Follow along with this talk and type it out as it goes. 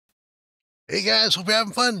Hey guys, hope you're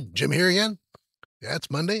having fun. Jim here again. Yeah,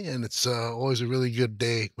 it's Monday, and it's always a really good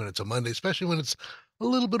day when it's a Monday, especially when it's a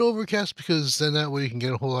little bit overcast, because then that way you can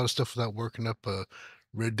get a whole lot of stuff without working up a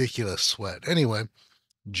ridiculous sweat. Anyway,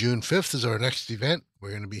 June 5th is our next event. We're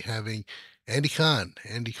going to be having Andy Kahn.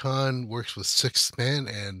 Andy Kahn works with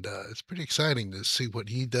Sixthman, and it's pretty exciting to see what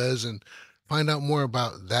he does and find out more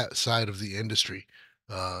about that side of the industry.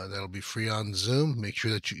 That'll be free on Zoom. Make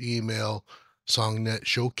sure that you email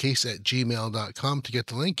songnetshowcase@gmail.com to get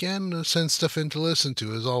the link and send stuff in to listen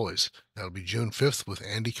to, as always. That'll be June 5th with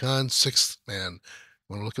Andy Kahn, Sixth Man.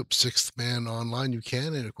 Want to look up Sixth Man online, you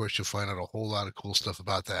can. And of course, you'll find out a whole lot of cool stuff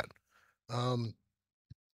about that. Um,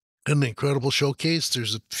 an incredible showcase.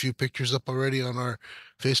 There's a few pictures up already on our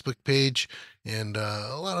Facebook page, and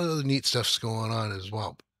a lot of other neat stuff's going on as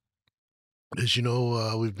well. As you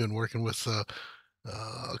know, we've been working with a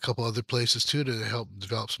couple other places too to help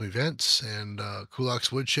develop some events, and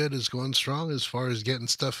Kulak's Woodshed is going strong as far as getting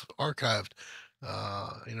stuff archived.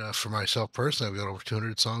 For myself personally, I've got over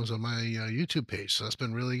 200 songs on my YouTube page, so that's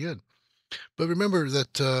been really good. But remember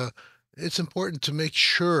that it's important to make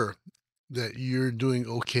sure that you're doing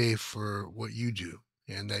okay for what you do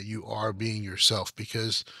and that you are being yourself,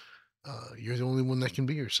 because you're the only one that can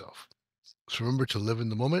be yourself. So remember to live in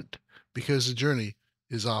the moment, because the journey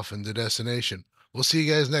is often the destination. We'll see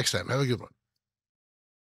you guys next time. Have a good one.